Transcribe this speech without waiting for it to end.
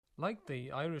Like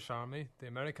the Irish Army, the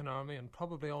American Army and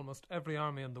probably almost every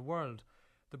army in the world,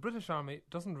 the British Army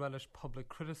doesn't relish public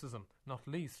criticism, not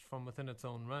least from within its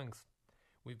own ranks.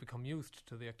 We've become used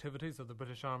to the activities of the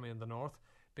British Army in the north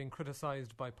being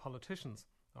criticised by politicians,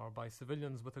 or by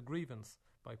civilians with a grievance,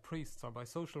 by priests or by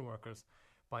social workers,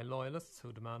 by loyalists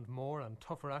who demand more and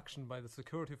tougher action by the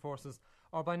security forces,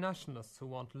 or by nationalists who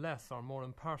want less or more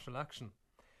impartial action.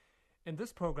 In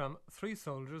this programme, 3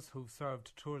 soldiers who've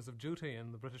served tours of duty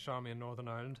in the British Army in Northern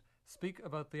Ireland speak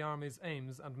about the Army's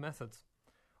aims and methods.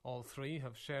 All 3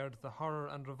 have shared the horror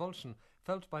and revulsion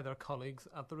felt by their colleagues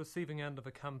at the receiving end of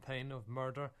a campaign of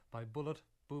murder by bullet,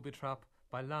 booby trap,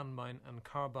 by landmine and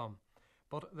car bomb.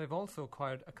 But they've also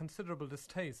acquired a considerable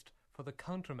distaste for the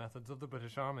counter-methods of the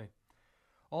British Army.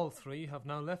 All 3 have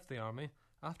now left the Army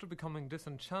after becoming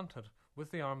disenchanted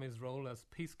with the Army's role as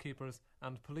peacekeepers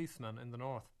and policemen in the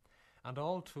north, and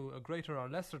all to a greater or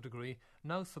lesser degree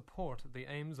now support the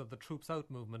aims of the Troops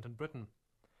Out movement in Britain.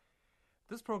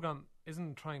 This programme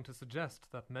isn't trying to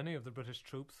suggest that many of the British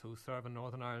troops who serve in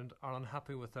Northern Ireland are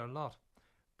unhappy with their lot.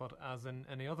 But as in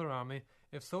any other army,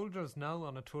 if soldiers now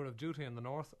on a tour of duty in the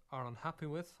north are unhappy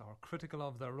with or critical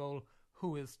of their role,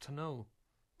 who is to know?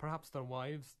 Perhaps their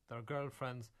wives, their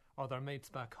girlfriends, or their mates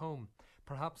back home.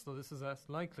 Perhaps, though this is less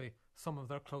likely, some of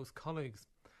their close colleagues.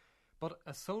 But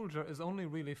a soldier is only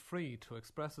really free to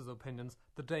express his opinions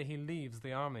the day he leaves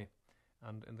the army.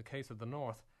 And in the case of the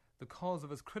north, the cause of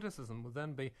his criticism will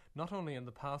then be not only in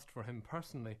the past for him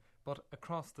personally, but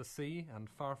across the sea and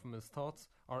far from his thoughts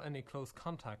or any close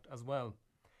contact as well.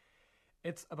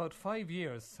 It's about 5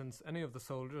 years since any of the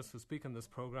soldiers who speak in this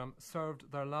programme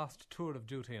served their last tour of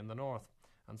duty in the north,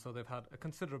 and so they've had a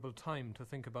considerable time to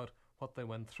think about what they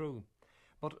went through.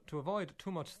 But to avoid too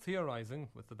much theorising,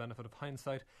 with the benefit of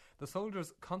hindsight, the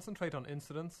soldiers concentrate on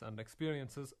incidents and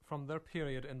experiences from their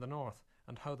period in the north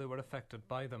and how they were affected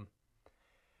by them.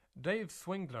 Dave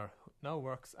Swingler now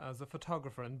works as a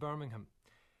photographer in Birmingham.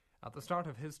 At the start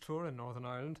of his tour in Northern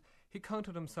Ireland, he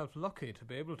counted himself lucky to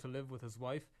be able to live with his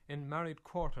wife in married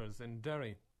quarters in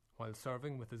Derry, while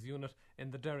serving with his unit in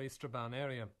the Derry-Strabane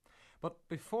area. But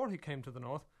before he came to the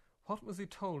north, what was he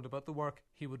told about the work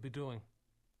he would be doing?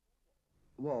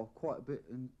 Well, quite a bit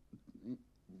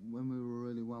when we were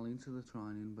really well into the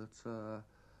training, but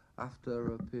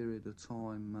after a period of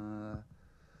time,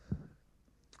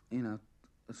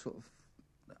 sort of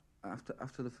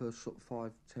after the first sort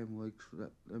of 5-10 weeks,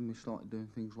 then we started doing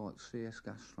things like CS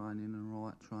gas training and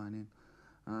riot training,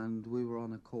 and we were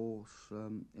on a course.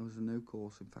 It was a new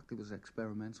course. In fact, it was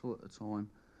experimental at the time.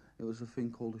 It was a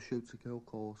thing called a shoot to kill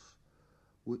course,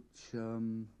 which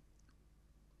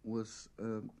was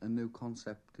a new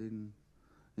concept in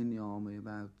the army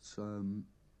about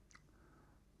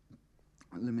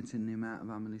limiting the amount of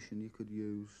ammunition you could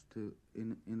use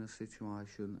in a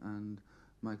situation and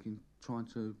trying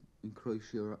to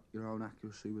increase your own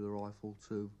accuracy with a rifle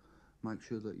to make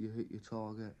sure that you hit your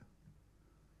target.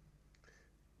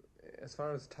 As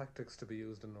far as tactics to be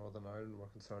used in Northern Ireland were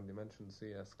concerned, you mentioned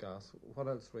CS gas. What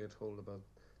else were you told about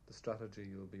the strategy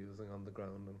you would be using on the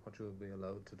ground and what you would be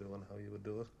allowed to do and how you would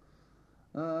do it?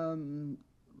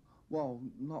 Well,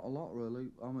 not a lot really.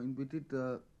 I mean, we did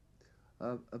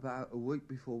about a week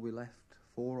before we left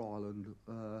for Ireland.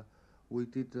 We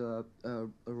did a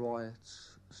riot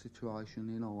situation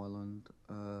in Ireland,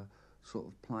 sort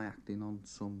of play acting on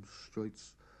some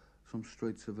streets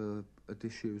of a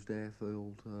disused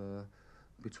airfield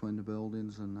between the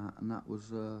buildings and that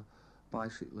was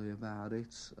basically about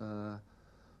it.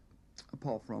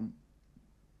 Apart from,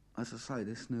 as I say,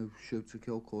 this new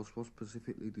shoot-to-kill course was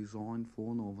specifically designed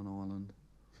for Northern Ireland.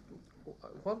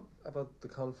 What about the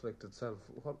conflict itself?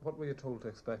 What were you told to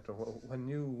expect? Or when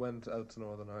you went out to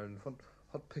Northern Ireland,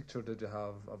 what picture did you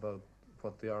have about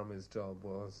what the Army's job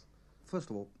was? First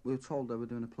of all, we were told they were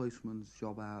doing a policeman's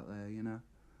job out there,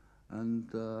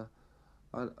 and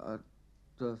I had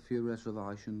a few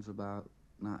reservations about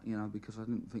that, because I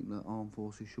didn't think that armed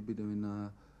forces should be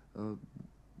doing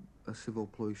a civil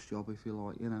police job, if you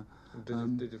like,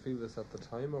 Did you feel this at the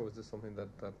time, or was this something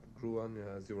that grew on you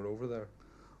as you were over there?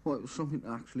 Well, it was something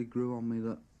that actually grew on me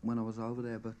that when I was over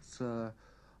there, but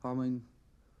I mean,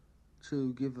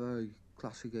 to give a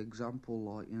classic example,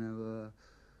 like,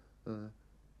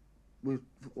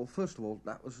 well, first of all,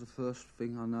 that was the first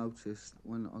thing I noticed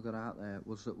when I got out there,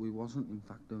 was that we wasn't in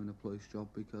fact doing a police job,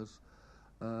 because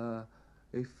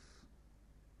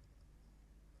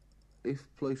if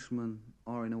policemen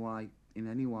are in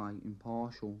any way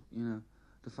impartial,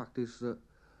 the fact is that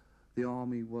the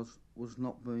army was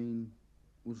not being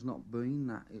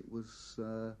that. It was,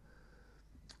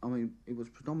 it was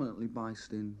predominantly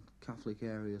based in Catholic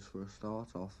areas for a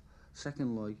start off.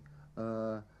 Secondly,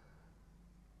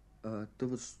 there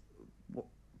was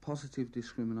positive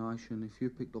discrimination. If you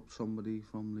picked up somebody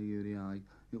from the UDA,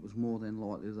 it was more than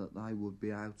likely that they would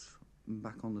be out and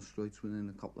back on the streets within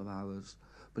a couple of hours.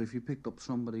 But if you picked up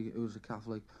somebody who was a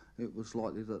Catholic, it was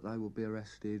likely that they would be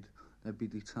arrested, they'd be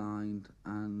detained,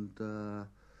 and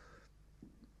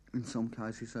in some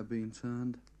cases they'd be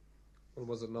interned. Well,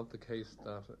 was it not the case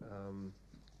that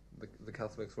the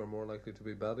Catholics were more likely to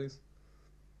be baddies?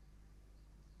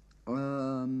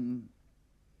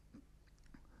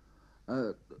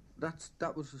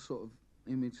 That was the sort of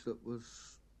image that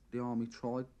was the army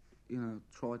tried to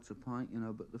paint,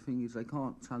 But the thing is, they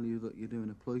can't tell you that you're doing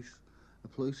a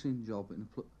policing job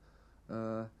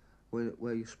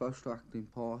where you're supposed to act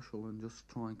impartial and just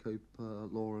try and keep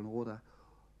law and order,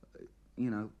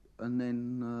 and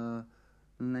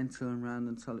then turn around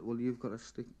and tell it, well, you've got to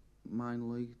stick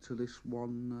mainly to this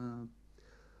one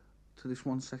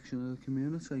section of the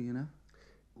community,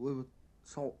 We were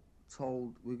told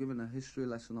we were given a history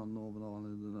lesson on Northern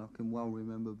Ireland, and I can well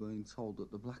remember being told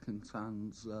that the Black and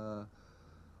Tans,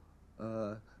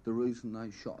 the reason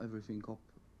they shot everything up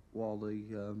while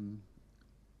before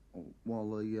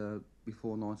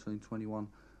 1921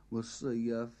 was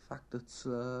the fact that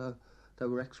they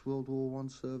were ex-World War I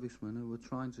servicemen who were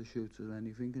trying to shoot at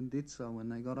anything and did so when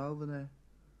they got over there.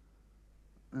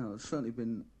 It's certainly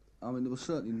been. I mean, there was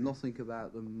certainly nothing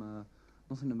about them.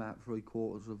 Nothing about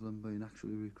 3/4 of them being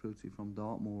actually recruited from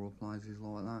Dartmoor or places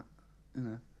like that,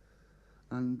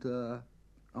 And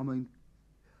I mean,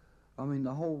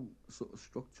 the whole sort of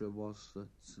structure was that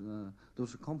there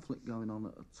was a conflict going on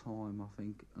at the time, I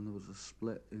think, and there was a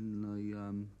split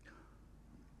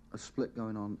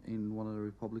going on in one of the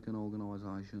Republican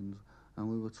organisations, and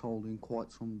we were told in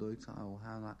quite some detail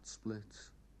how that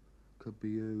split could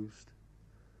be used.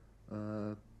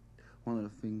 One of the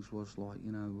things was like,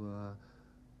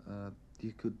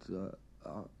 you could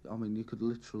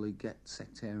literally get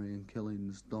sectarian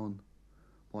killings done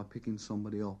by picking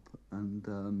somebody up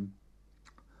and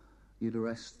you'd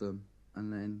arrest them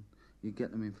and then you'd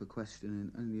get them in for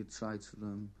questioning and you'd say to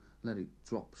them, let it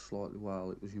drop slightly,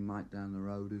 well, it was your mate down the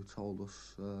road who told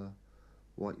us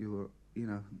what you were,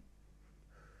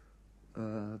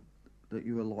 that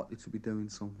you were likely to be doing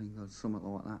something or something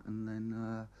like that, and then,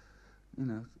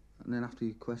 and then after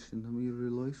you questioned them, you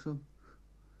release them.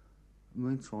 In the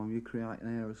meantime, you create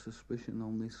an air of suspicion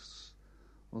on this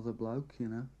other bloke,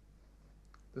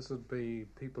 This would be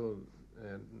people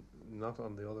not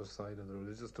on the other side of the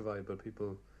religious divide, but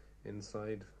people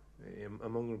inside,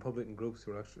 among Republican groups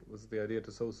who were actually, was the idea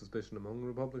to sow suspicion among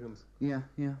Republicans? Yeah.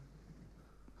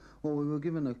 Well, we were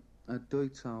given a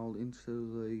detail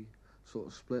into the sort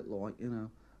of split light,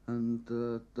 and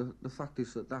the fact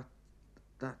is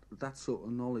that sort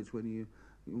of knowledge when you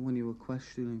were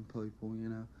questioning people,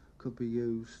 could be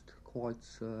used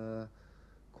quite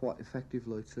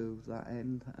effectively to that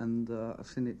end, and I've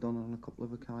seen it done on a couple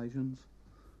of occasions.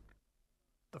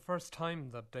 The first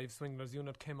time that Dave Swingler's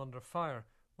unit came under fire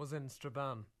was in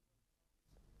Strabane.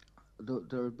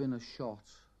 There had been a shot,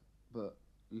 but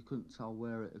you couldn't tell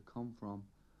where it had come from.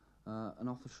 An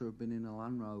officer had been in a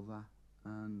Land Rover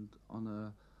and on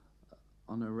a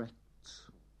wreck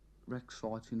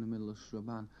site in the middle of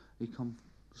Strabane. He come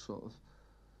sort of.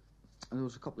 And there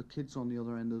was a couple of kids on the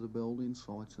other end of the building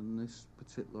site, and this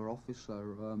particular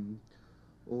officer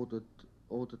ordered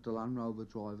the Land Rover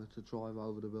driver to drive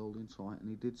over the building site, and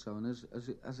he did so. And as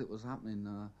it was happening,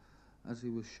 as he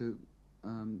was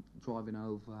driving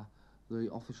over, the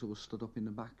officer was stood up in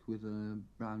the back with a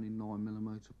Browning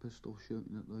 9mm pistol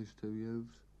shooting at those two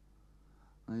youths.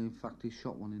 And in fact, he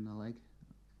shot one in the leg.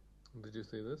 Did you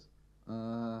see this?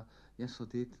 Yes, I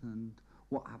did. And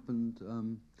what happened?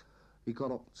 He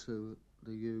got up to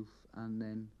the youth, and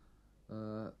then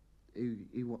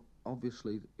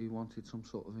obviously he wanted some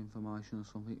sort of information or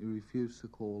something. He refused to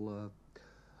call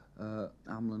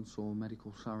ambulance or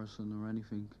medical Saracen or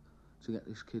anything to get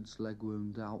this kid's leg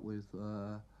wound dealt with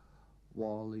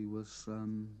while he was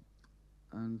and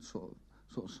sort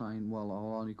of saying, well,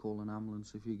 I'll only call an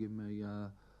ambulance if you give me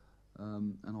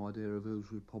an idea of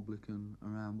who's Republican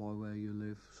around by where you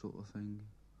live, sort of thing.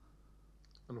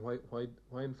 And why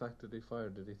in fact did he fire?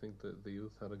 Did he think that the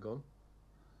youth had a gun?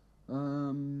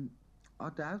 I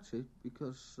doubt it,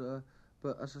 because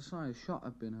but as I say, a shot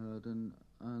had been heard, and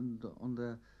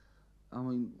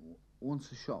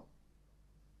once a shot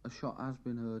has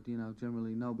been heard,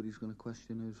 generally nobody's going to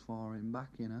question who's firing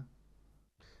back,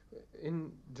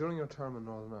 During your term in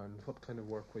Northern Ireland, what kind of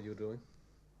work were you doing?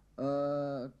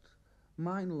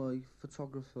 Mainly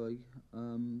photography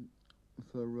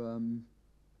for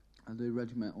the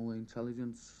regimental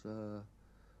intelligence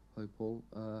people.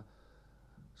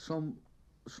 some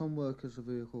work as a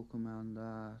vehicle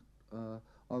commander.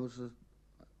 I was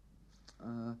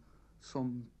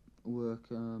some work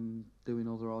doing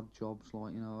other odd jobs,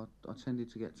 like I tended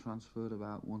to get transferred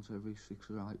about once every 6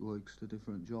 or 8 weeks to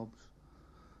different jobs.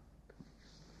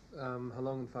 How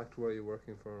long, in fact, were you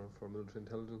working for military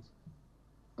intelligence?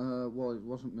 Well, it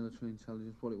wasn't military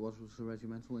intelligence. What it was the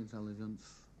regimental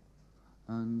intelligence,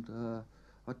 and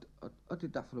I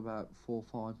did that for about 4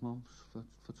 or 5 months, for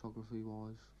photography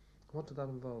wise. What did that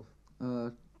involve?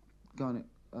 Going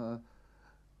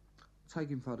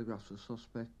taking photographs of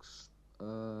suspects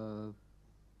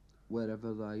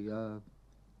wherever they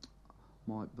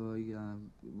might be,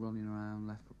 running around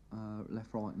left,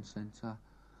 right, and centre.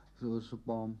 If there was a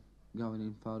bomb, going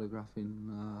in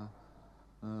photographing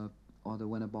either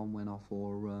when a bomb went off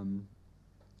or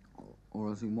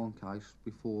as in one case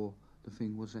before the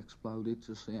thing was exploded,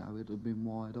 to see how it had been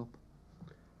wired up.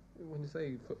 When you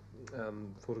say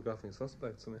photographing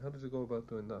suspects, I mean, how did you go about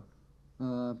doing that?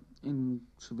 In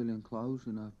civilian clothes,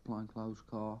 in a plainclothes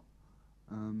car,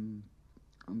 and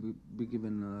be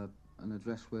given an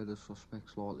address where the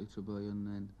suspect's likely to be, and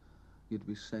then you'd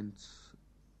be sent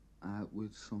out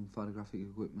with some photographic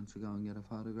equipment to go and get a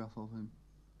photograph of him.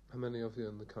 How many of you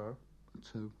in the car?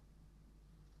 2.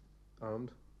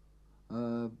 Armed?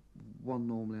 One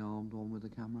normally armed, one with a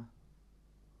camera.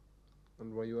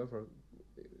 And were you ever...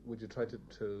 Would you try to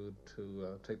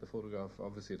take the photograph,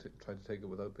 obviously try to take it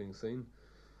without being seen?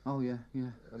 Oh, yeah.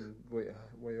 And were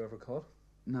you ever caught?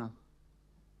 No.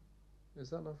 Is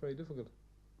that not very difficult?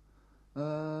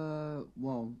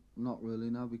 Well, not really,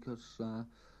 no, because, I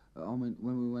mean,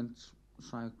 when we went,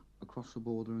 say, across the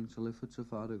border into Lifford to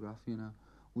photograph,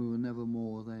 we were never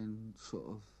more than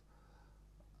sort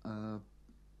of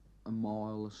a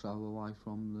mile or so away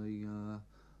from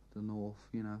the north,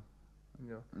 Yeah.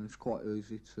 And it's quite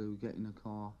easy to get in a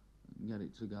car and get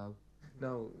it to go.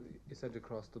 Now, you said you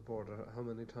crossed the border. How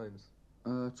many times?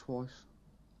 Twice.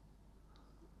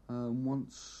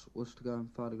 Once was to go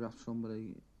and photograph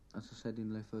somebody, as I said,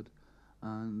 in Lifford,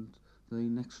 and the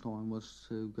next time was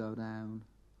to go down.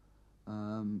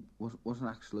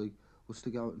 Was to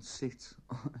go and sit,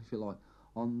 if you like,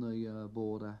 on the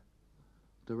border,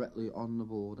 directly on the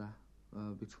border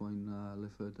between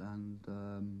Lifford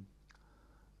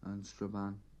and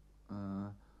Strabane.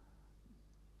 To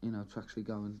actually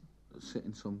go and sit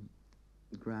in some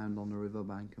ground on the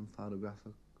riverbank and photograph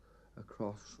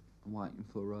across, waiting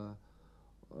for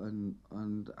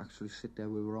and actually sit there.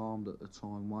 We were armed at the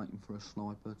time, waiting for a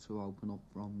sniper to open up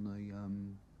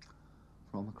from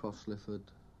across Lifford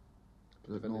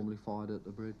that normally fired at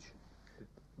the bridge.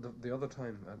 The other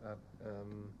time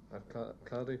at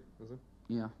Claddy, was it?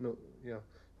 Yeah. No, yeah.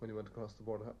 When you went across the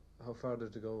border, how far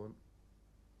did you go?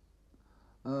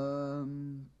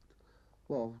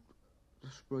 Well,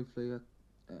 just briefly, it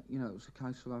was a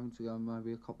case of having to go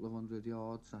maybe a couple of 100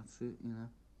 yards. That's it, And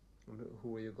who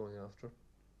were you going after?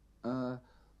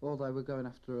 Well, they were going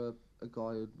after a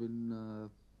guy who'd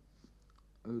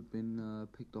been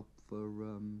picked up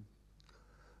for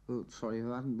who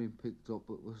hadn't been picked up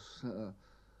but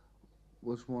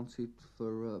was wanted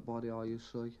for by the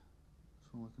RUC. That's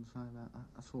all I can say about that.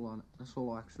 That's all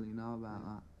I actually know about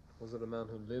that. Was it a man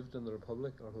who lived in the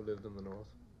Republic or who lived in the North?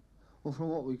 Well, from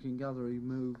what we can gather, he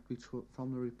moved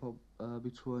from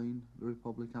between the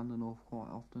Republic and the North quite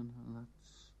often, and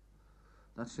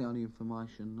that's the only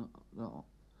information that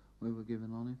we were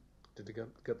given on him. Did you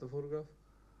get the photograph?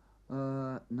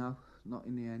 No, not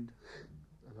in the end.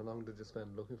 And how long did you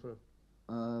spend looking for it?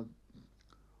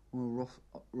 Well,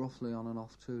 roughly on and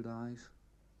off 2 days.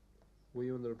 Were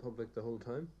you in the Republic the whole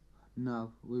time?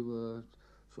 No, we were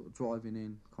sort of driving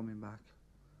in, coming back.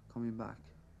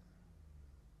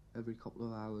 Every couple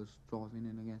of hours, driving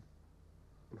in again.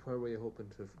 And where were you hoping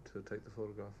to take the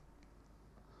photograph?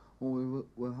 Well, we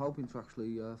were hoping to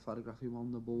actually photograph him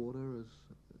on the border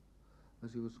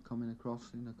as he was coming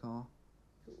across in the car.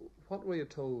 What were you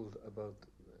told about,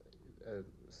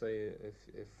 say, if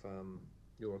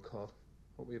you were caught?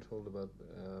 What were you told about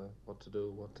what to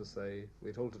do, what to say? Were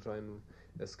you told to try and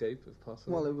escape if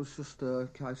possible? Well, it was just a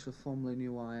case of fumbling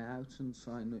your way out and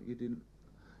saying that you didn't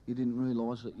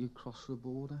realise that you'd crossed the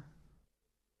border.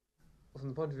 From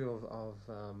the point of view of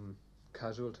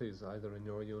casualties, either in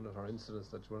your unit or incidents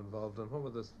that you were involved in, what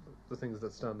were the things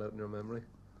that stand out in your memory?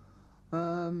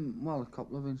 Well, a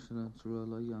couple of incidents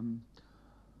really.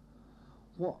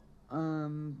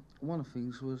 One of the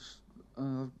things was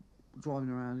driving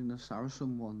around in a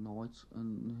Saracen one night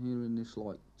and hearing this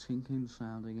like tinkling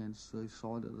sound against the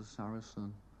side of the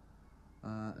Saracen,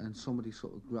 and somebody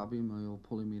sort of grabbing me or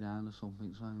pulling me down or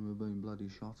something, saying we were being bloody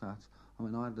shot at. I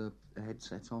mean, I had a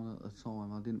headset on at the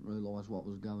time. I didn't realise what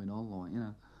was going on, like, you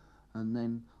know. And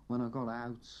then when I got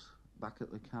out back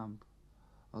at the camp,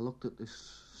 I looked at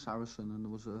this Saracen, and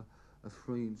there was a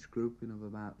 3-inch grouping of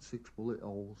about 6 bullet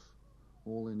holes,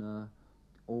 all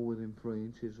within 3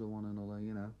 inches of one another,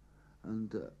 you know.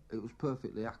 And it was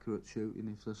perfectly accurate shooting.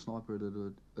 If the sniper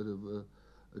had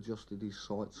adjusted his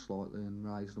sights slightly and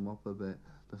raised them up a bit,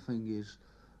 the thing is,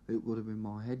 it would have been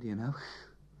my head, you know.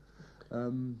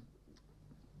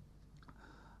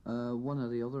 One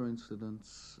of the other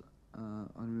incidents I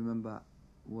remember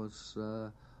was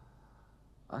I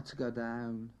had to go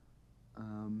down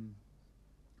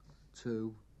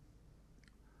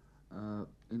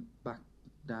back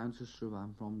down to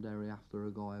Strabane from Derry after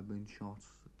a guy had been shot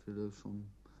to do some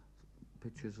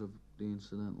pictures of the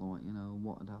incident, like, you know,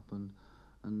 what had happened.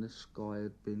 And this guy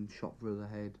had been shot through the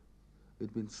head.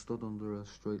 He'd been stood under a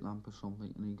street lamp or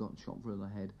something, and he got shot through the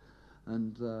head.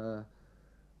 And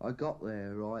I got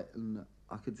there, right, and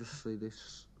I could just see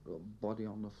this body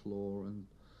on the floor and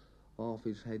half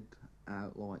his head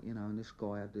out, like, you know. And this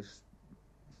guy had this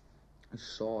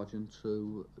sergeant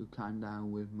who came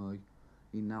down with me.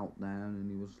 He knelt down and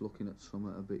he was looking at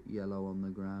something a bit yellow on the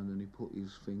ground, and he put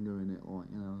his finger in it, like,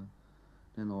 you know.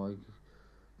 Then I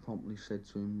promptly said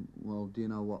to him, well, do you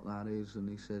know what that is? And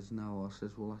he says, no. I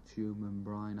says, well, that's human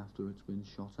brain after it's been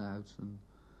shot out. And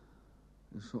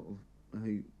it sort of,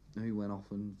 he went off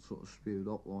and sort of spewed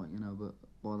up, like, you know. But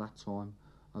by that time,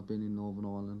 I'd been in Northern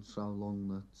Ireland so long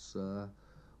that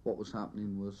what was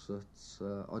happening was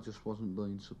that I just wasn't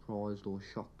being surprised or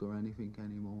shocked or anything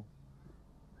anymore.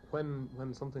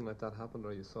 When something like that happened,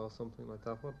 or you saw something like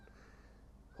that,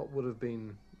 what would have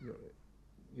been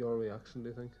your reaction, do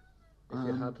you think? If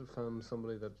you had found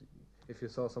somebody if you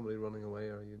saw somebody running away,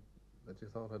 that you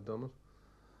thought had done it?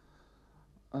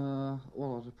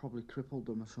 Well, I'd have probably crippled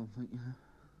them or something, yeah.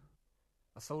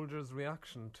 A soldier's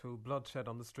reaction to bloodshed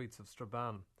on the streets of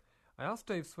Strabane. I asked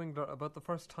Dave Swingler about the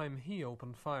first time he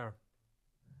opened fire.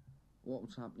 What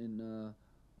was happening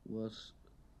was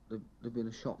there'd been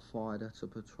a shot fired at a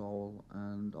patrol,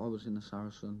 and I was in the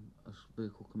Saracen as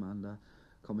vehicle commander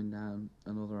coming down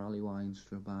another alleyway in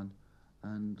Strabane,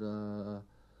 and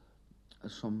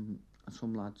some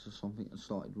lads or something had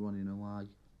started running away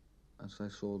as they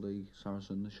saw the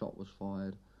Saracen. The shot was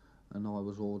fired, and I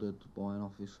was ordered by an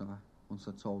officer, once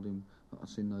I told him that I'd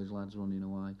seen those lads running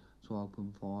away, to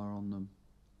open fire on them.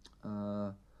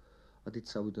 I did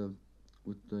so with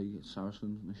the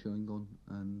Saracen machine gun,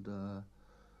 and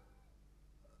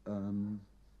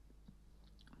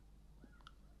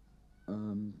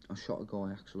I shot a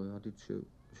guy, actually. I did shoot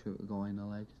a guy in the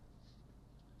leg.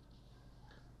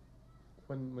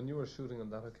 When you were shooting on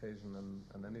that occasion,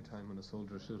 and any time when a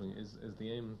soldier is shooting, is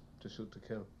the aim to shoot to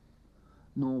kill?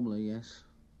 Normally, yes.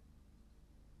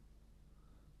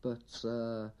 But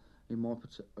in my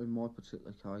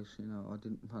particular case, you know, I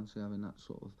didn't fancy having that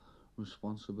sort of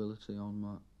responsibility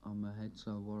on my head.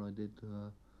 So what I did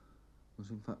was,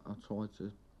 in fact,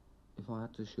 if I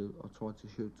had to shoot, I tried to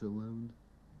shoot to wound.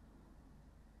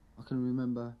 I can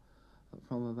remember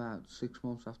from about 6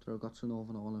 months after I got to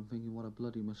Northern Ireland thinking what a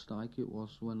bloody mistake it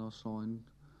was when I signed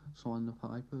the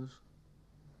papers.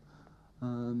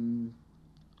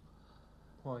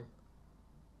 Why?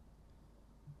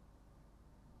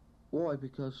 Why?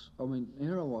 Because, I mean,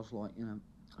 here I was, like, you know,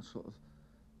 a sort of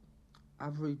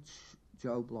average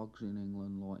Joe Bloggs in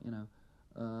England, like, you know,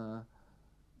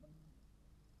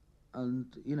 and,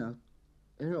 you know,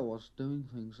 here I was doing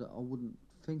things that I wouldn't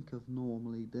think of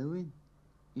normally doing,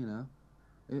 you know.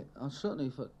 I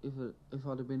certainly, if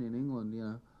I'd have been in England, you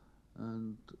know,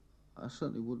 and I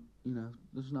certainly would, you know,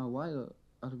 there's no way that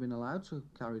I'd have been allowed to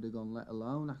carry the gun, let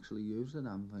alone actually use the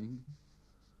damn thing.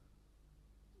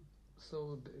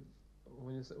 So,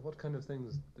 when you say, what kind of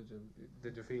things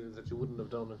did you feel that you wouldn't have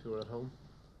done if you were at home?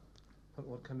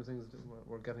 What kind of things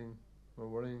were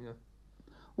worrying you?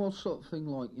 Well, sort of thing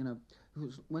like, you know, if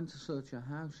it went to search your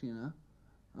house, you know,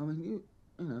 I mean, you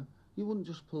know, you wouldn't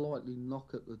just politely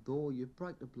knock at the door, you'd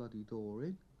break the bloody door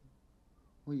in.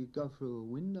 Or you'd go through a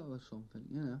window or something,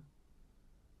 you know.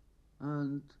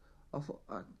 And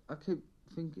I kept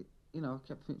thinking, you know,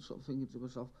 sort of thinking to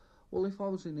myself, well, if I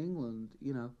was in England,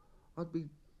 you know,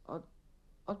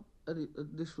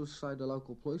 this was, say, the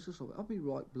local police or something, I'd be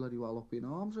right bloody well up in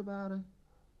arms about it.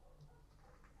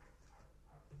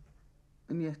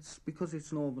 And yet, because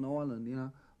it's Northern Ireland, you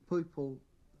know, people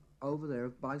over there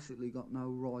have basically got no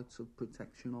rights of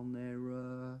protection on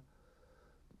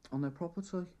their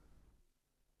property.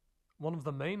 One of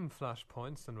the main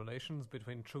flashpoints in relations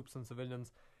between troops and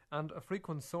civilians, and a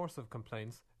frequent source of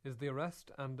complaints, is the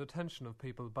arrest and detention of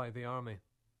people by the army.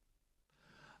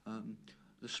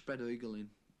 the spread eagling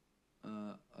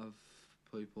of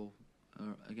people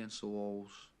against the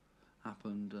walls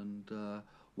happened, and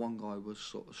one guy was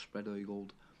sort of spread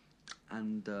eagled,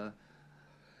 and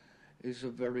he's a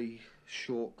very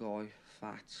short guy,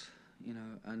 fat, you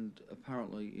know, and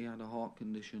apparently he had a heart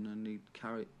condition, and he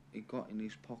got in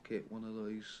his pocket one of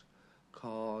these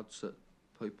cards that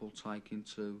people take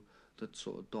into, that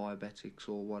sort of diabetics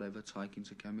or whatever take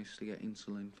into chemists to get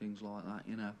insulin, things like that,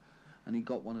 you know. And he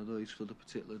got one of these for the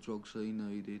particular drugs he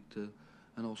needed to,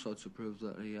 and also to prove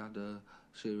that he had a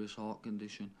serious heart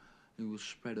condition. He was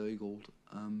spread eagled,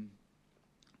 and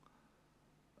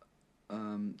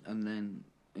then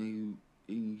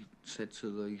he said to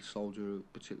the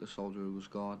particular soldier who was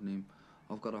guarding him,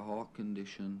 "I've got a heart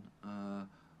condition.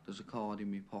 There's a card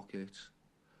in my pocket."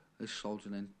 This soldier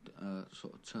then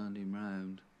sort of turned him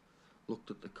round,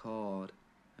 looked at the card,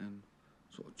 and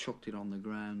sort of chucked it on the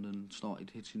ground and started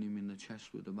hitting him in the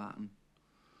chest with a baton.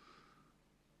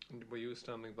 And were you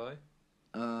standing by?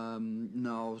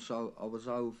 No, so I was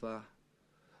over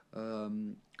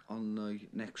on the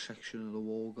next section of the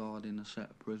wall guarding a set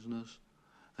of prisoners,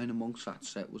 and amongst that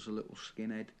set was a little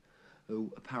skinhead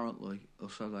who apparently, or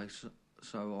so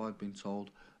I'd been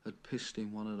told, had pissed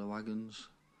in one of the wagons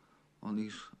on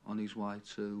his way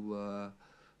to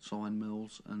Sign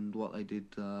Mills, and what they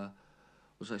did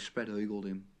was they spread eagled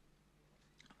him,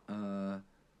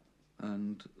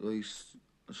 and these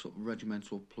sort of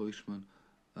regimental policemen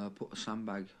put a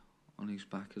sandbag on his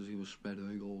back as he was spread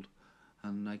eagled,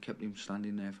 and they kept him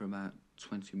standing there for about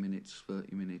 20 minutes,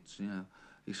 30 minutes, you know.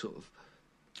 He sort of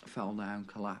fell down,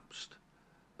 collapsed.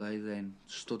 They then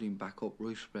stood him back up,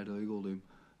 re-spread eagled him,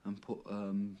 and put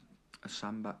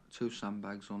two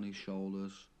sandbags on his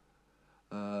shoulders,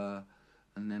 and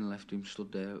then left him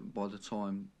stood there. By the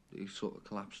time he sort of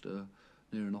collapsed,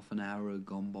 near enough an hour had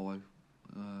gone by.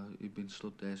 He'd been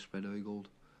stood there spread eagled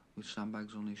with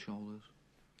sandbags on his shoulders.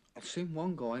 I've seen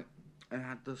one guy who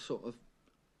had the sort of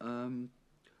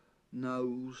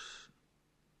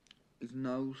his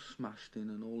nose smashed in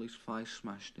and all his face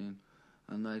smashed in,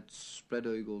 and they'd spread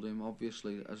eagled him.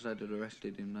 Obviously, as they'd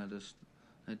arrested him,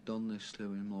 they'd done this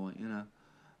to him, like, you know.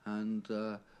 And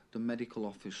the medical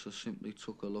officer simply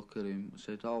took a look at him and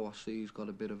said, "Oh, I see he's got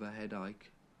a bit of a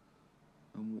headache."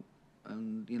 And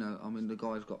you know, I mean, the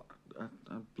guy's got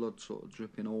blood sort of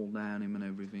dripping all down him and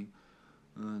everything.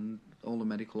 And all the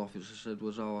medical officer said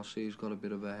was, "Oh, I see he's got a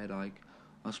bit of a headache.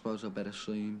 I suppose I better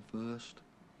see him first."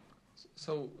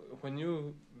 So when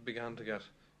you began to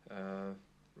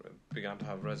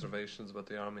have reservations about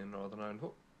the army in Northern Ireland,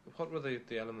 what were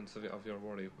the elements of your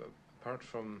worry, apart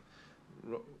from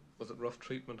was it rough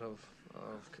treatment of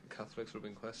Catholics who were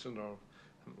being questioned, or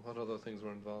what other things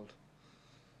were involved?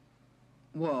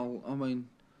 Well, I mean,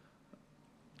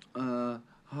 a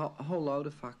whole load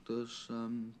of factors.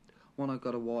 One, I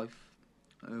got a wife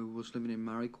who was living in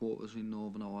married quarters in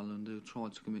Northern Ireland who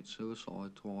tried to commit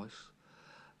suicide twice.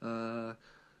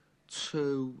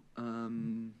 Two,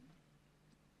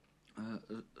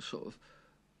 sort of,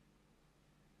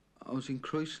 I was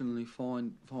increasingly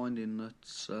finding that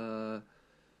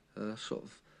sort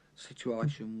of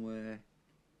situation where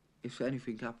if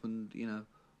anything happened, you know,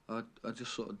 I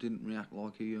just sort of didn't react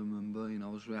like a human being. I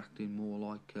was reacting more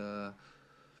like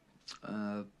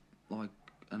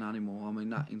an animal. I mean,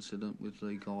 that incident with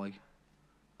the guy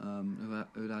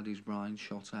who'd had his brain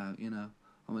shot out, you know.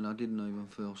 I mean, I didn't even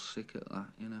feel sick at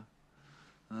that, you know.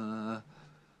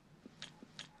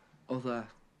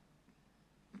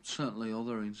 Certainly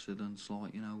other incidents,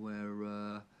 like, you know,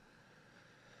 where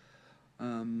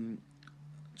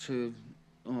to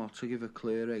give a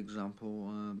clear example,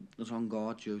 I was on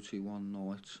guard duty one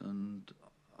night and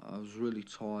I was really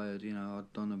tired. You know,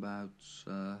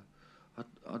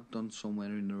 I'd done somewhere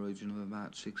in the region of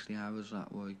about 60 hours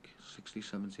that week, 60,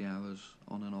 70 hours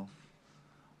on and off.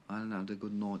 I hadn't had a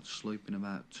good night's sleep in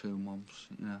about 2 months,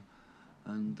 you know.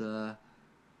 And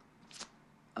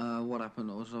what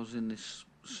happened was I was in this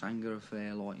Sangha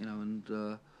affair, like, you know,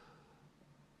 and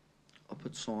up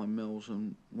at Sign Mills,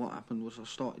 and what happened was I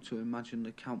started to imagine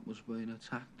the camp was being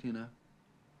attacked, you know.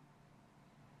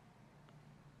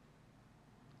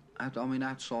 I mean,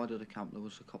 outside of the camp there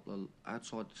was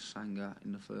outside the Sangha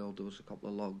in the field there was a couple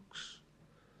of logs,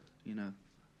 you know,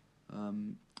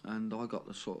 and I got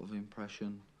the sort of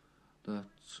impression that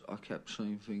I kept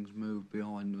seeing things move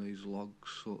behind these logs,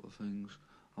 sort of things.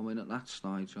 I mean, at that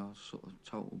stage I was sort of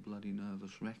total bloody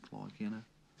nervous wreck, like, you know.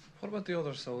 What about the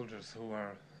other soldiers who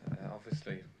were,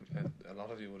 obviously, a lot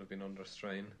of you would have been under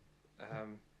strain.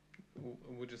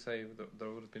 Would you say that there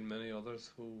would have been many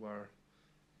others who were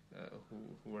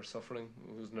suffering,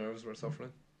 whose nerves were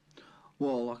suffering?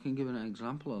 Well, I can give an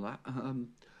example of that.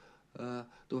 There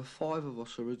were 5 of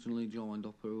us originally joined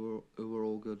up who were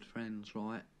all good friends,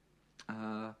 right?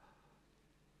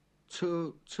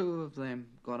 Two of them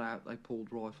got out, they pulled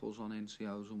rifles on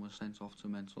NCOs and were sent off to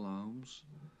mental homes.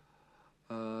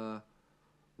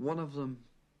 One of them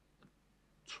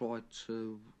tried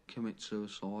to commit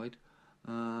suicide.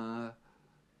 I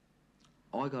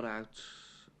got out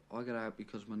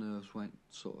because my nerves went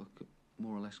sort of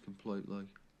more or less completely,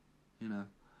 you know.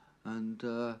 And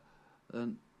the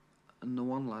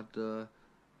one lad,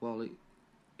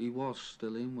 he was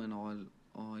still in when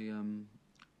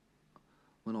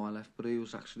I left, but he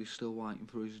was actually still waiting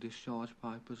for his discharge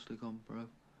papers to come through,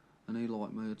 and he,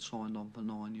 like me, had signed on for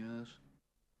 9 years.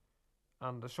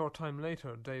 And a short time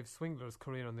later, Dave Swingler's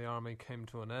career in the army came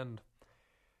to an end.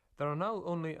 There are now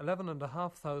only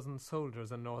 11,500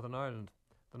 soldiers in Northern Ireland.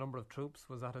 The number of troops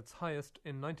was at its highest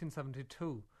in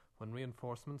 1972, when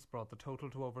reinforcements brought the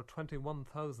total to over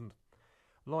 21,000.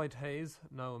 Lloyd Hayes,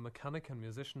 now a mechanic and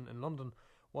musician in London,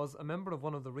 was a member of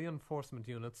one of the reinforcement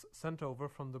units sent over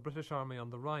from the British Army on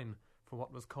the Rhine for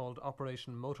what was called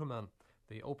Operation Motorman,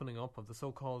 the opening up of the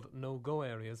so-called no-go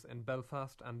areas in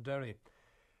Belfast and Derry.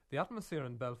 The atmosphere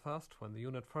in Belfast, when the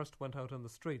unit first went out on the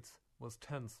streets, was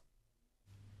tense.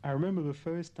 I remember the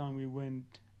first time we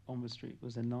went on the street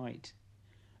was a night.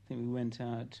 I think we went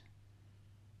out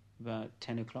about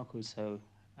 10 o'clock or so,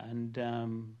 and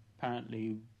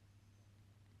apparently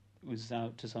it was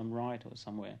out to some riot or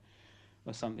somewhere,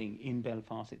 or something in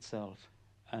Belfast itself.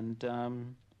 And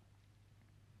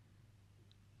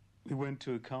we went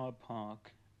to a car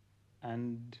park,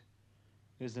 and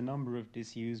there's a number of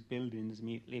disused buildings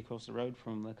immediately across the road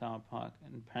from the car park,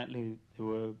 and apparently there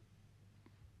were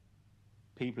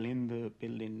people in the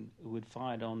building who had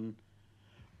fired on.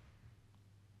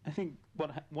 I think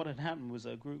what had happened was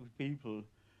a group of people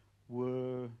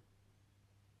were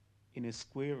in a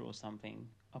square or something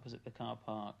opposite the car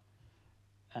park,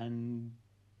 and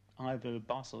either a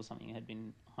bus or something had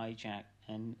been hijacked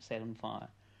and set on fire.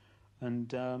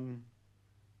 And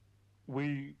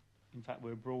we, in fact,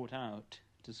 were brought out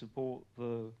to support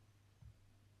the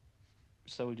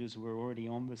soldiers who were already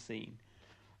on the scene.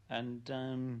 And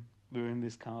we were in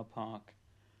this car park,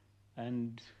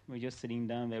 and we were just sitting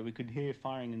down there. We could hear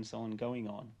firing and so on going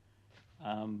on.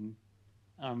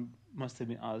 Must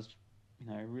admit, I was,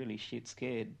 really shit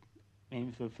scared. I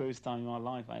mean, for the first time in my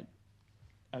life,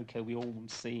 we all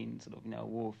seen sort of,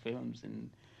 war films, and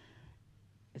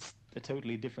it's a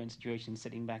totally different situation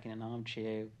sitting back in an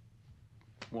armchair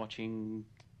watching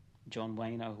John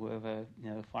Wayne or whoever,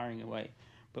 firing away.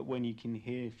 But when you can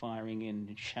hear firing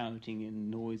and shouting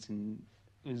and noise, and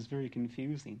it was very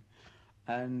confusing.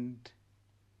 And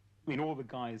I mean, all the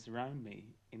guys around me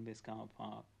in this car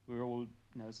park, we were all,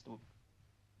 sort of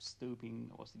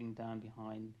stooping or sitting down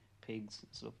behind pigs,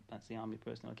 sort of, that's the army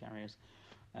personnel carriers,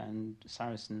 and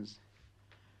Saracens.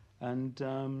 And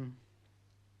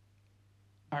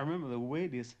I remember the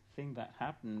weirdest thing that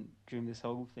happened during this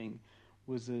whole thing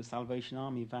was the Salvation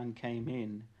Army van came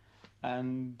in,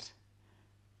 and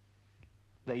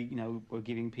they, were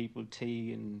giving people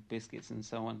tea and biscuits and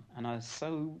so on. And I was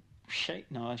so I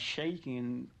was shaking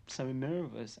and so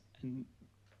nervous, and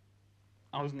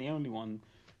I wasn't the only one.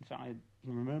 In fact, I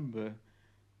remember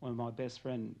one of my best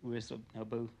friends, we were sort of,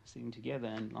 both sitting together,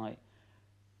 and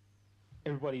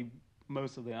everybody,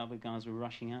 most of the other guys were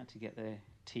rushing out to get their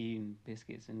tea and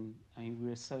biscuits, and I mean, we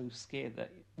were so scared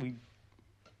that we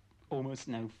almost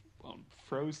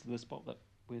froze to the spot that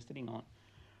we were sitting on.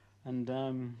 And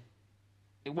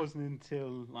it wasn't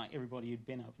until everybody had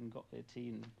been up and got their tea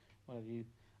and whatever,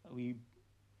 we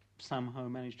somehow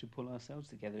managed to pull ourselves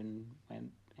together and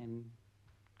went and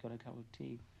got a cup of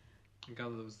tea. I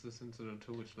gather there was this incident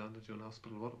too which landed you in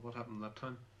hospital. What happened that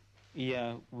time?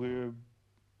 Yeah, we're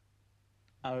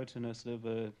out on a sort of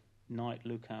a night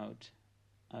lookout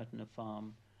out on a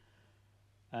farm,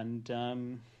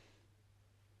 and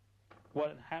what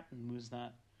had happened was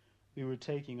that we were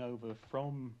taking over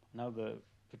from another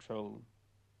patrol.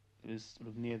 It was sort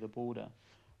of near the border,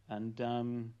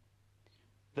 and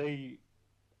they,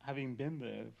 having been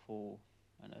there for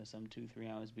some 2-3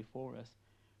 hours before us,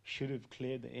 should have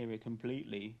cleared the area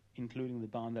completely, including the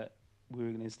barn that we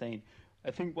were going to stay in.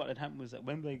 I think what had happened was that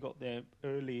when they got there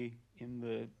early in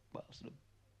the, sort of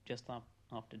just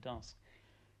after dusk,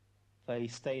 they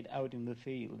stayed out in the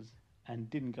fields and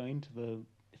didn't go into the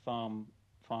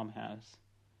farmhouse.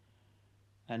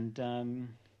 And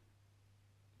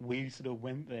we sort of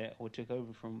went there, or took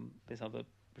over from this other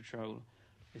patrol,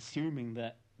 assuming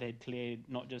that they'd cleared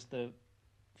not just the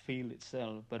field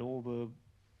itself, but all the,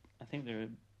 I think there were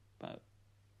about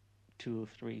 2 or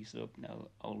 3 sort of,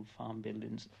 old farm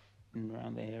buildings in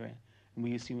around the area, and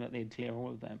we assumed that they'd clear all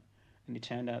of them, and it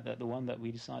turned out that the one that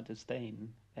we decided to stay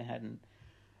in, they hadn't.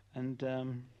 And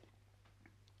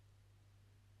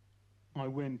I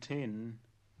went in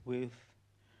with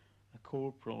a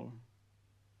corporal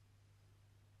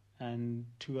and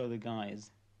 2 other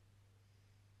guys,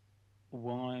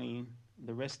 while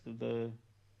the rest of the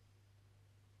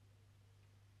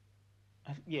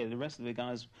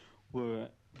guys were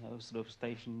sort of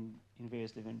stationed in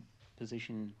various different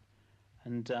positions.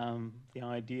 And the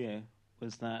idea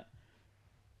was that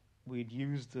we'd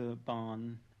use the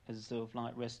barn as a sort of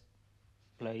like rest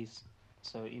place,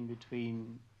 so in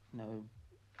between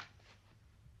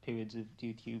periods of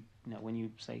duty, when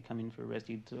you say come in for a rest,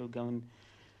 you'd sort of go and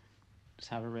just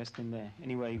have a rest in there.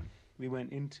 Anyway, we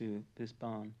went into this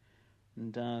barn,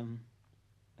 and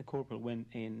the corporal went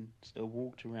in, sort of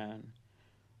walked around,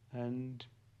 and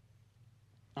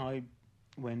I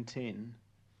went in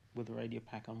with a radio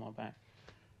pack on my back,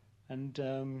 and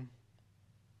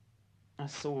I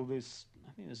saw this,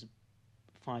 I think it was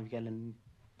a 5-gallon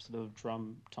sort of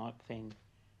drum type thing,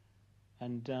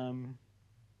 and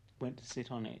went to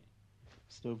sit on it,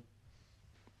 sort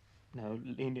of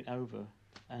leaned it over,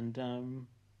 and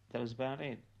that was about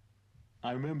it.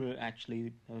 I remember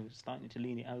actually starting to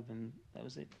lean it over, and that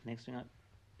was it. Next thing,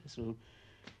 sort of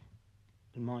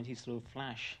a mighty sort of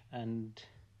flash, and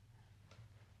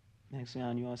next thing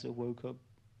I knew, I sort of woke up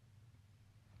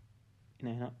in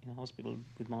a hospital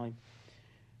with my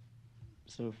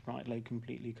sort of right leg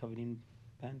completely covered in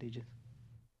bandages.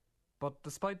 But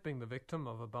despite being the victim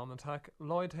of a bomb attack,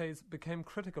 Lloyd Hayes became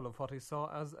critical of what he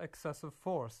saw as excessive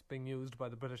force being used by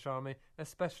the British Army,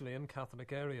 especially in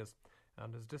Catholic areas,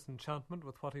 and his disenchantment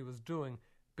with what he was doing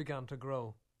began to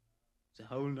grow. There's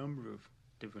a whole number of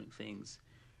different things.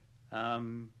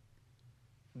 One,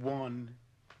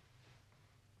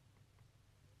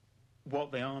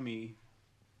 what the army,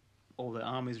 or the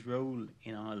army's role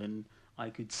in Ireland, I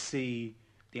could see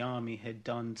the army had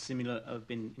done similar, have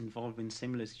been involved in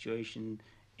similar situation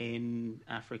in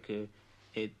Africa.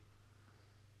 It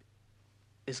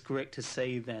is correct to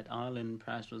say that Ireland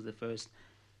perhaps was the first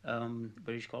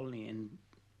British colony, and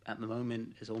at the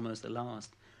moment is almost the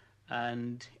last.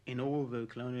 And in all the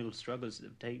colonial struggles that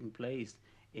have taken place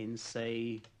in,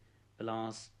 say, the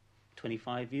last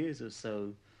 25 years or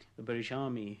so, the British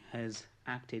Army has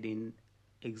acted in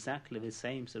exactly the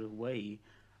same sort of way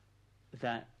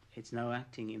that it's now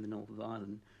acting in the north of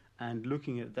Ireland. And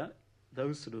looking at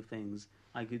those sort of things,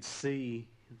 I could see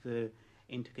the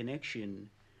interconnection.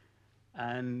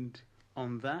 And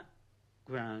on that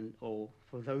ground, or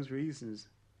for those reasons,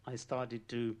 I started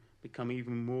to become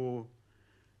even more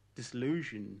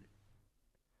disillusioned.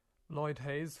 Lloyd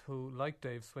Hayes, who, like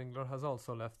Dave Swingler, has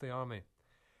also left the army.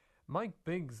 Mike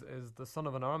Biggs is the son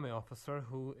of an army officer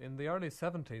who, in the early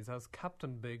 70s, as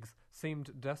Captain Biggs,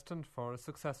 seemed destined for a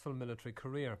successful military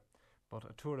career. But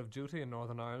a tour of duty in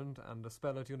Northern Ireland and a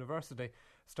spell at university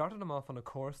started him off on a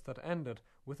course that ended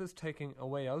with his taking a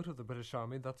way out of the British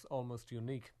Army that's almost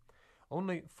unique.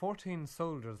 Only 14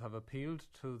 soldiers have appealed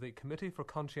to the Committee for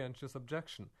Conscientious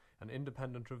Objection, an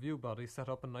independent review body set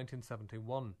up in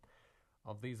 1971.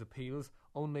 Of these appeals,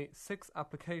 only 6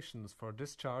 applications for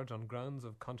discharge on grounds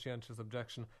of conscientious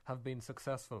objection have been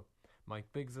successful. Mike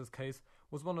Biggs's case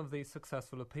was one of the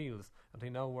successful appeals, and he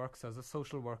now works as a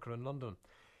social worker in London.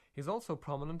 He's also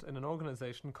prominent in an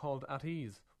organisation called At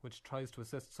Ease, which tries to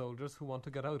assist soldiers who want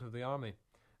to get out of the army.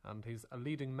 And he's a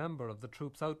leading member of the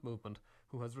Troops Out movement,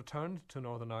 who has returned to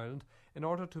Northern Ireland in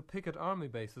order to picket army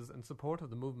bases in support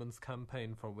of the movement's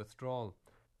campaign for withdrawal.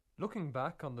 Looking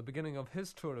back on the beginning of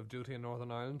his tour of duty in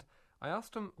Northern Ireland, I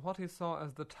asked him what he saw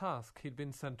as the task he'd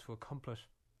been sent to accomplish.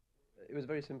 It was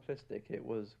very simplistic.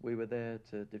 We were there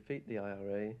to defeat the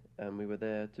IRA, and we were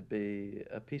there to be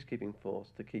a peacekeeping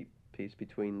force to keep peace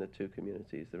between the two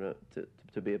communities,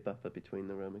 to be a buffer between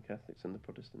the Roman Catholics and the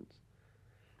Protestants.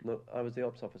 Look, I was the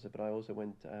ops officer, but I also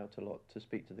went out a lot to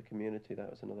speak to the community.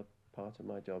 That was another part of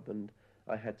my job, and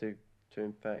I had to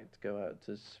in fact go out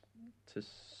to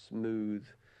smooth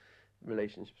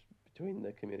relationships between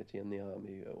the community and the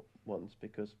army once,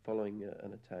 because following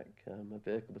an attack, a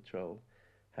vehicle patrol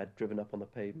had driven up on the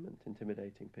pavement,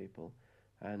 intimidating people,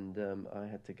 and I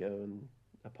had to go and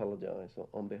apologise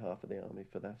on behalf of the army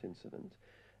for that incident.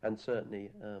 And certainly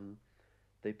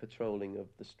the patrolling of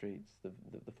the streets,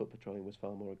 the foot patrolling was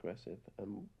far more aggressive,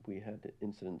 and we had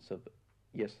incidents of,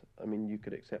 yes, I mean, you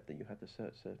could accept that you had to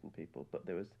search certain people, but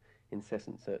there was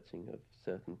incessant searching of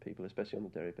certain people, especially on the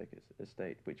Derry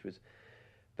estate, which was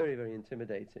very, very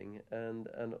intimidating and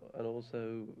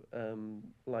also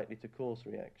likely to cause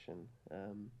reaction.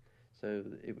 So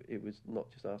it was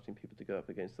not just asking people to go up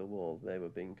against the wall. They were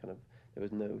being there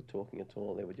was no talking at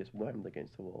all. They were just whammed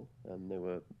against the wall, and they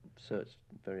were searched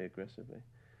very aggressively.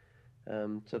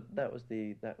 So that was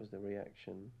the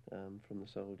reaction from the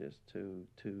soldiers to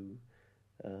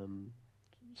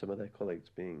some of their colleagues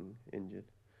being injured.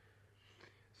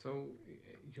 So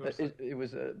it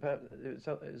was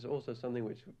also something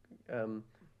which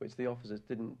the officers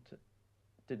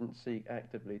didn't seek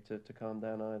actively to calm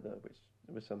down either, which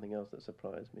was something else that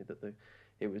surprised me, that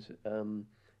it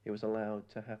was allowed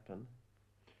to happen.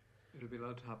 It'll be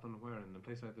allowed to happen where? In a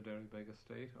place like the Derry Beg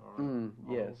estate, or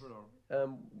yes. over?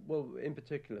 Or? Well, in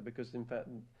particular, because in fact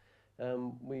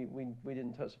we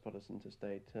didn't touch the Protestant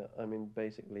estate. I mean,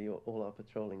 basically, all our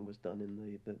patrolling was done in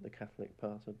the Catholic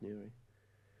part of Newry.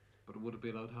 But would it be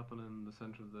allowed to happen in the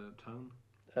centre of the town?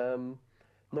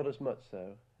 Not as much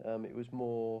so. It was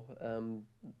more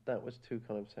that was too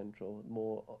kind of central,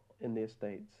 more in the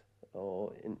estates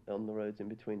or on the roads in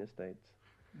between estates.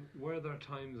 Were there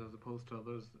times, as opposed to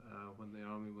others, when the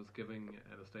army was giving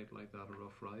an estate like that a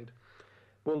rough ride?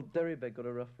 Well, Derry Beg got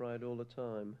a rough ride all the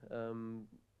time.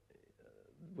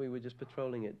 We were just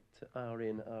patrolling it hour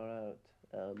in, hour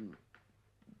out.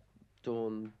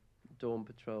 Dawn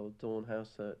patrol, dawn house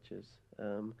searches.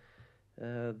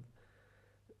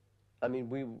 I mean,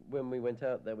 when we went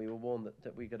out there, we were warned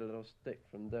that we got a lot of stick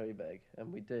from Derry Beg,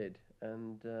 and we did.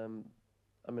 And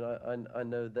I mean, I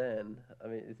know then. I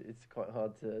mean, it's quite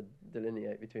hard to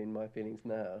delineate between my feelings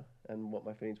now and what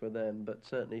my feelings were then. But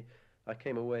certainly, I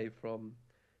came away from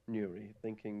Newry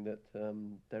thinking that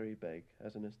Derry Beg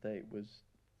as an estate was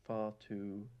far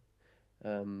too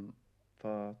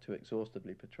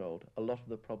exhaustively patrolled. A lot of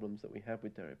the problems that we had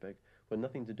with Derry Beg were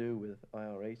nothing to do with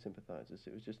IRA sympathisers.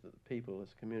 It was just that the people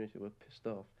as a community were pissed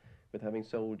off with having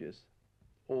soldiers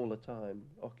all the time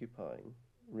occupying,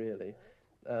 really,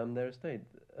 their estate.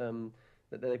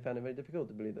 That they found it very difficult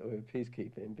to believe that we were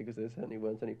peacekeeping, because there certainly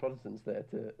weren't any Protestants there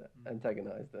to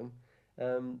antagonise them.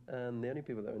 And the only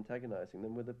people that were antagonising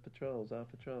them were the patrols, our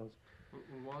patrols.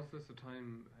 Was this a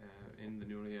time in the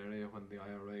Newry area when the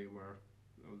IRA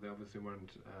they obviously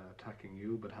weren't attacking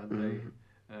you, but had they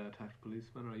attacked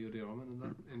policemen or UD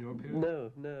Orman in your period?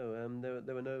 No.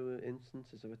 There were no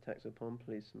instances of attacks upon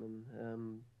policemen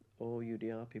or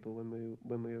UDR people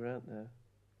when we were out there.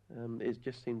 It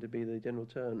just seemed to be the general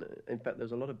turn. In fact, there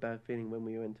was a lot of bad feeling when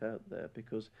we went out there,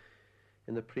 because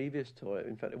in the previous tour,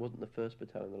 in fact, it wasn't the 1st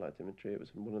Battalion, the Light Infantry, it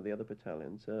was one of the other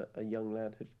battalions. A young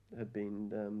lad had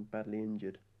been badly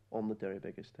injured on the Derry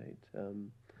Beg estate.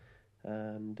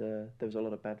 And there was a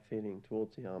lot of bad feeling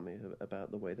towards the army about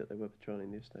the way that they were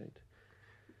patrolling the estate.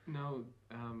 Now,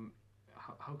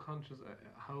 how conscious,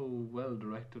 how well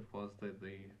directed was the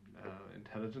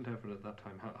intelligent effort at that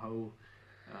time?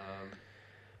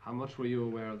 How much were you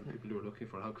aware of the people you were looking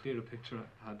for? How clear a picture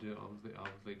had you of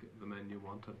the men you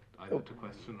wanted, either to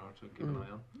question or to keep an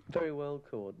eye on? Very well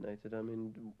coordinated. I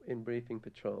mean, in briefing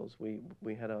patrols, we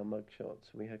had our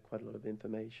mugshots. We had quite a lot of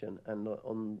information, and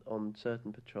on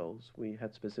certain patrols, we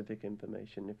had specific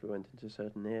information if we went into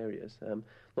certain areas.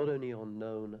 Not only on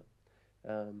known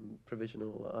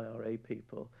provisional IRA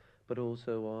people, but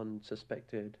also on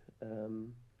suspected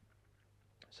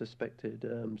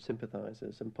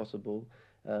sympathisers and possible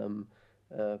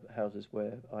houses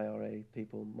where IRA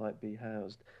people might be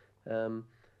housed. There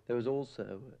was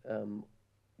also,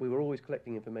 we were always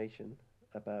collecting information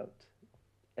about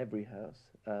every house.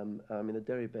 I mean, the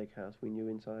Derry Beg house, we knew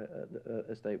inside,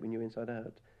 estate, we knew inside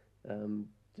out.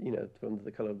 You know, from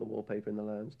the colour of the wallpaper in the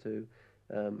lounge to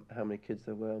how many kids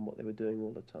there were and what they were doing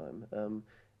all the time.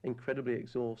 Incredibly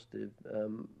exhaustive,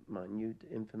 minute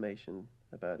information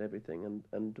about everything,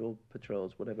 and all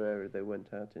patrols, whatever area they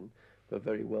went out in, were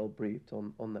very well briefed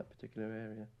on that particular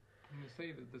area. And you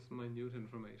say that this minute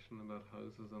information about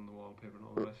houses and the wallpaper and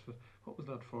all the rest of it, what was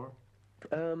that for?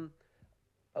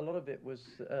 A lot of it was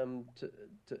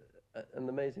and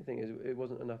the amazing thing is, it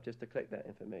wasn't enough just to collect that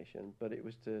information, but it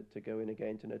was to go in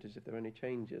again to notice if there were any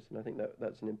changes. And I think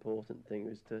that's an important thing,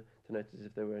 is to notice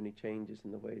if there were any changes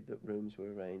in the way that rooms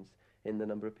were arranged, in the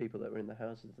number of people that were in the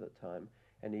houses at that time,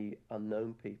 any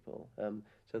unknown people,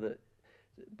 so that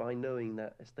by knowing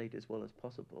that estate as well as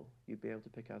possible, you'd be able to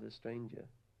pick out a stranger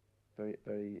very,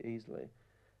 very easily.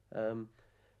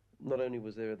 Not only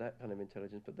was there that kind of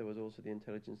intelligence, but there was also the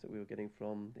intelligence that we were getting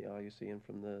from the RUC and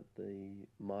from the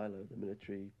Milo, the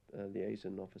military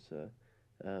liaison officer,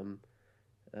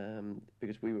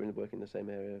 because we were working in the same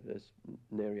area as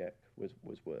Neriak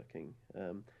was working,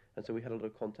 and so we had a lot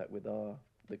of contact with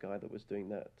the guy that was doing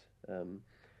that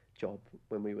job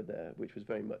when we were there, which was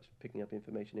very much picking up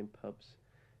information in pubs,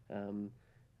 and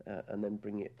then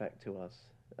bringing it back to us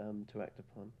to act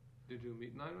upon. Did you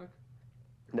meet in Iraq?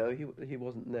 No, he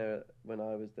wasn't there when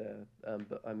I was there,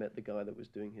 but I met the guy that was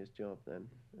doing his job then.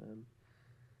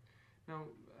 Now,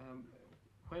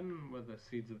 when were the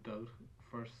seeds of doubt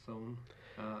first sown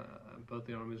about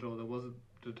the Army's role?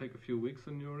 Did it take a few weeks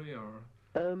in Newry, or?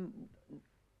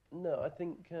 No, I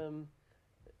think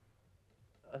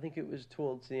it was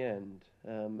towards the end.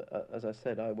 As I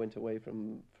said, I went away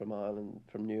from Ireland,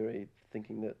 from Newry,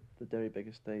 thinking that the Derry Big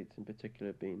Estates in particular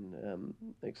had been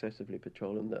excessively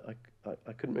patrolled, and that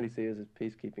I couldn't really see it as a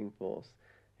peacekeeping force.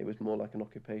 It was more like an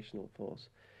occupational force.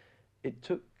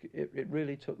 It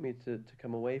really took me to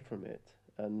come away from it,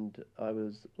 and I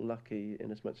was lucky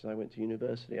in as much as I went to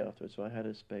university afterwards, so I had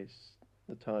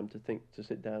the time to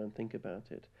sit down and think about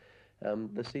it.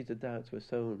 The seeds of doubts were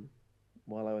sown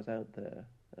while I was out there,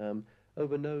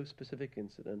 over no specific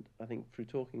incident. I think through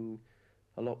talking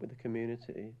a lot with the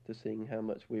community, to seeing how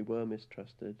much we were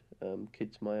mistrusted,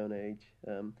 kids my own age,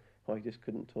 who I just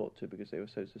couldn't talk to because they were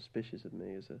so suspicious of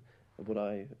me of what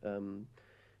I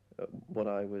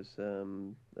was,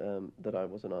 that I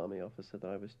was an army officer, that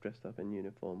I was dressed up in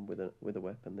uniform with a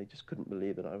weapon. They just couldn't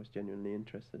believe that I was genuinely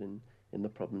interested in the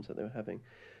problems that they were having.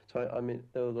 So I mean,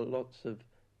 there were lots of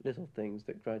little things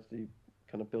that gradually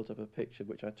kind of built up a picture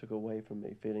which I took away from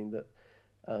me, feeling that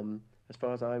as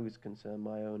far as I was concerned,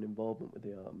 my own involvement with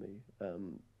the army,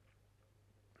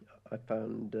 I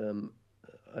found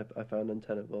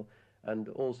untenable, and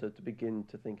also to begin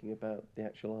to thinking about the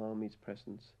actual army's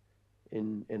presence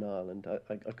in Ireland.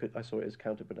 I saw it as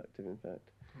counterproductive, in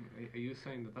fact. Are you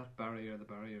saying that barrier, the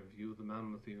barrier of you, the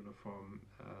man with the uniform,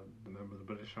 the member of the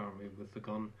British Army with the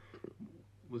gun,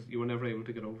 you were never able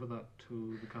to get over that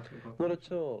to the Catholic population? Not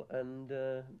at all, and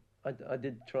I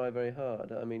did try very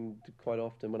hard. I mean, quite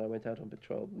often when I went out on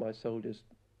patrol, my soldiers,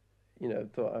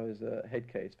 thought I was a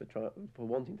head case for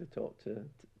wanting to talk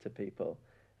to people.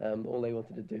 All they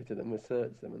wanted to do to them was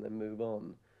search them and then move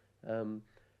on.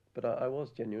 But I was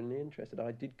genuinely interested.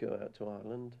 I did go out to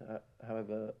Ireland.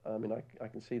 However, I mean, I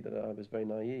can see that I was very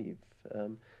naive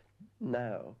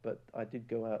now, but I did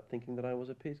go out thinking that I was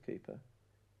a peacekeeper.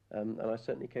 And I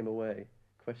certainly came away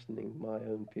questioning my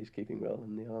own peacekeeping role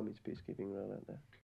and the Army's peacekeeping role out there.